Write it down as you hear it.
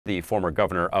The former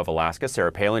governor of Alaska,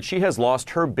 Sarah Palin, she has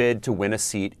lost her bid to win a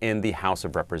seat in the House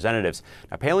of Representatives.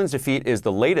 Now, Palin's defeat is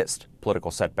the latest political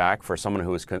setback for someone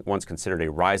who was once considered a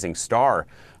rising star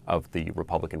of the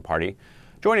Republican Party.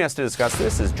 Joining us to discuss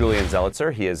this is Julian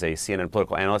Zelizer. He is a CNN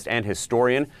political analyst and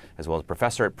historian, as well as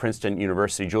professor at Princeton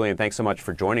University. Julian, thanks so much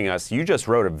for joining us. You just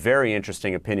wrote a very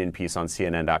interesting opinion piece on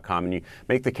CNN.com, and you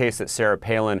make the case that Sarah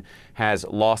Palin has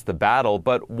lost the battle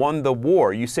but won the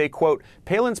war. You say, quote,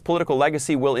 Palin's political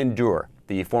legacy will endure.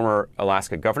 The former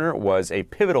Alaska governor was a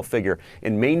pivotal figure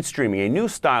in mainstreaming a new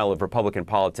style of Republican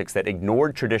politics that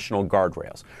ignored traditional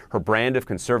guardrails. Her brand of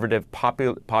conservative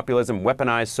populism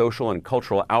weaponized social and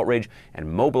cultural outrage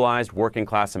and mobilized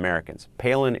working-class Americans.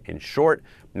 Palin, in short,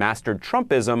 mastered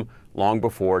Trumpism long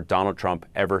before Donald Trump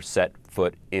ever set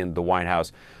foot in the White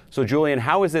House. So, Julian,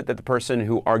 how is it that the person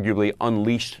who arguably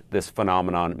unleashed this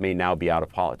phenomenon may now be out of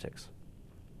politics?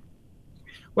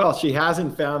 Well, she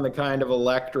hasn't found the kind of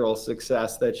electoral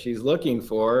success that she's looking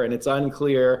for, and it's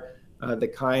unclear the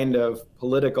kind of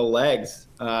political legs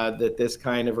that this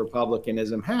kind of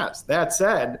republicanism has. That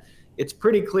said, it's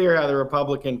pretty clear how the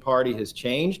Republican Party has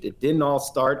changed. It didn't all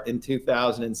start in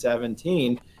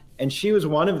 2017, and she was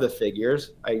one of the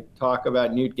figures. I talk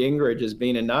about Newt Gingrich as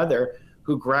being another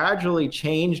who gradually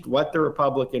changed what the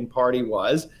Republican Party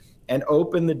was and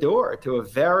opened the door to a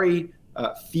very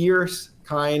fierce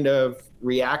kind of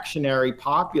reactionary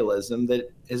populism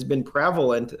that has been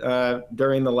prevalent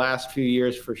during the last few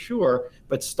years for sure,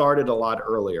 but started a lot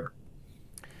earlier.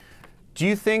 Do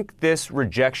you think this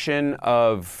rejection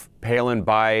of Palin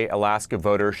by Alaska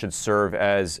voters should serve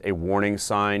as a warning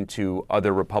sign to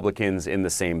other Republicans in the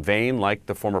same vein, like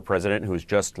the former president who's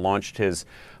just launched he's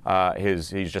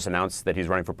just announced that he's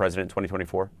running for president in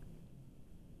 2024?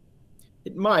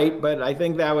 It might, but I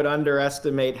think that would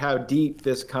underestimate how deep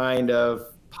this kind of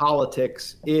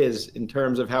politics is in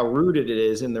terms of how rooted it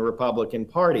is in the Republican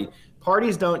Party.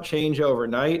 Parties don't change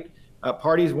overnight.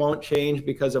 Parties won't change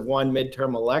because of one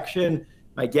midterm election.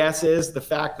 My guess is the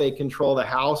fact they control the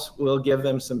House will give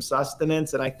them some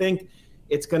sustenance. And I think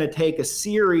it's going to take a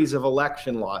series of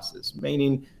election losses,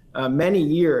 meaning many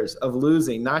years of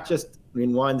losing, not just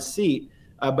in one seat,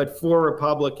 but for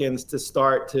Republicans to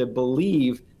start to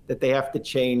believe that they have to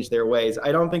change their ways.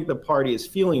 I don't think the party is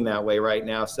feeling that way right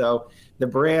now. So the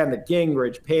brand that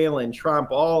Gingrich, Palin, Trump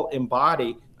all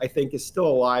embody, I think, is still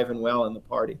alive and well in the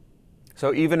party.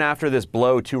 So even after this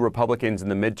blow to Republicans in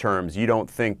the midterms, you don't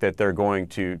think that they're going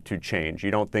to change?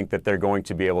 You don't think that they're going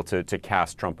to be able to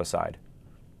cast Trump aside?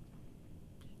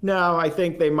 No, I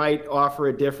think they might offer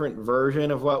a different version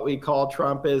of what we call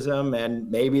Trumpism, and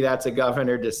maybe that's a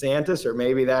Governor DeSantis, or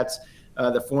maybe that's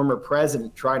the former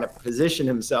president trying to position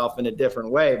himself in a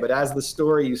different way. But as the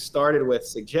story you started with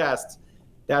suggests,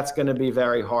 that's going to be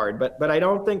very hard. But I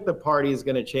don't think the party is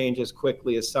going to change as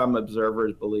quickly as some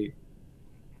observers believe.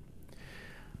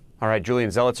 All right, Julian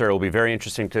Zelizer, it will be very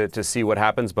interesting to see what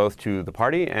happens both to the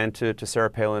party and to Sarah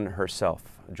Palin herself.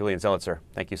 Julian Zelizer,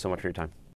 thank you so much for your time.